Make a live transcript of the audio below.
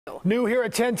New here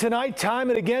at 10 tonight, time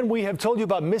and again, we have told you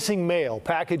about missing mail,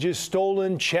 packages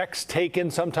stolen, checks taken,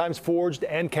 sometimes forged,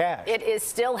 and cash. It is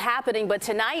still happening, but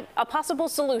tonight, a possible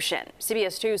solution.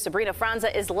 CBS 2's Sabrina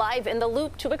Franza is live in the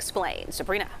loop to explain.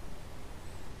 Sabrina.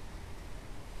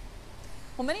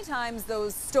 Well, many times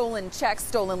those stolen checks,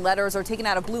 stolen letters are taken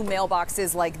out of blue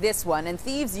mailboxes like this one, and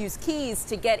thieves use keys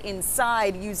to get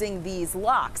inside using these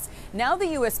locks. Now the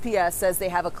USPS says they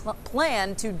have a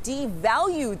plan to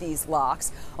devalue these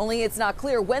locks, only it's not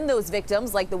clear when those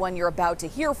victims, like the one you're about to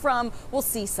hear from, will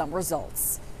see some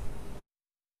results.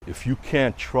 If you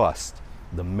can't trust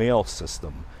the mail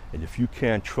system, and if you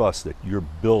can't trust that your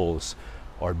bills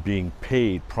are being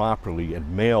paid properly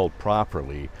and mailed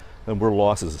properly, then we're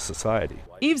lost as a society.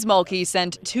 Yves Mulkey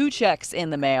sent 2 checks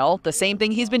in the mail, the same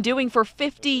thing he's been doing for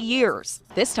 50 years.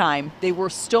 This time, they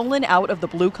were stolen out of the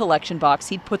blue collection box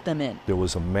he'd put them in. There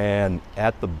was a man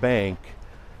at the bank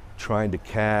trying to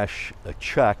cash a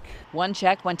check. One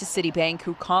check went to Citibank,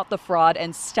 who caught the fraud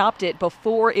and stopped it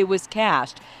before it was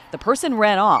cashed. The person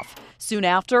ran off. Soon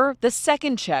after, the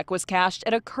second check was cashed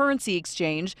at a currency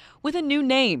exchange with a new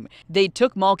name. They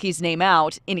took Mulkey's name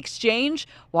out. In exchange,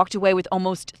 walked away with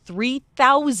almost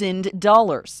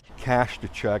 $3,000. Cashed the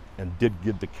check and did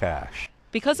get the cash.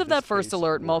 Because of that first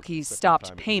alert, Mulkey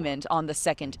stopped payment on the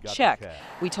second check.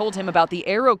 We told him about the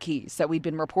arrow keys that we'd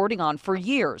been reporting on for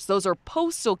years. Those are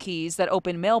postal keys that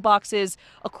open mailboxes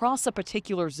across a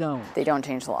particular zone. They don't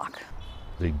change the lock.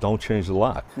 They don't change the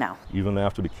lock. No. Even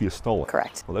after the key is stolen.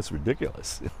 Correct. Well, that's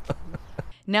ridiculous.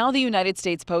 Now the United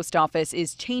States Post Office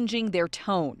is changing their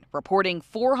tone, reporting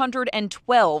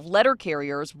 412 letter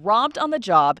carriers robbed on the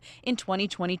job in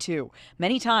 2022,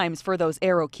 many times for those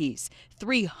arrow keys,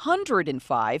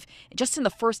 305 just in the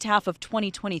first half of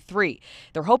 2023.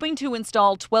 They're hoping to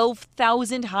install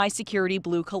 12,000 high-security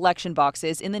blue collection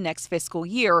boxes in the next fiscal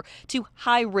year to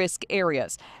high-risk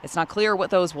areas. It's not clear what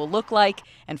those will look like,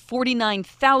 and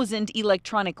 49,000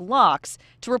 electronic locks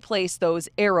to replace those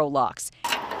arrow locks.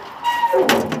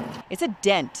 It's a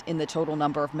dent in the total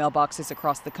number of mailboxes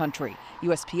across the country.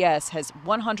 USPS has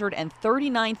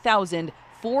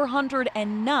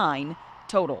 139,409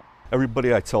 total.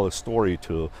 Everybody I tell a story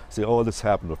to say, oh, this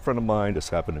happened to a friend of mine, this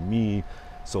happened to me.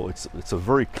 So it's a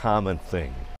very common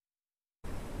thing.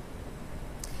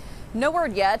 No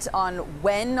word yet on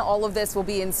when all of this will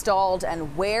be installed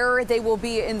and where they will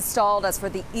be installed. As for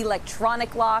the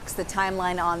electronic locks, the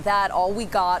timeline on that, all we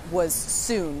got was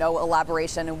soon. No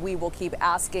elaboration, and we will keep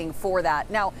asking for that.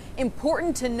 Now,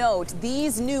 important to note,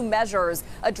 these new measures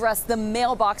address the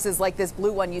mailboxes like this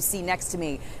blue one you see next to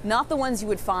me, not the ones you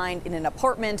would find in an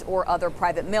apartment or other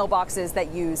private mailboxes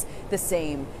that use the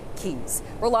same keys.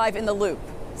 We're live in the loop.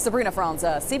 Sabrina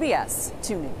Franza, CBS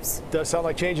 2 News. Does sound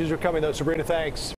like changes are coming, though. Sabrina, thanks.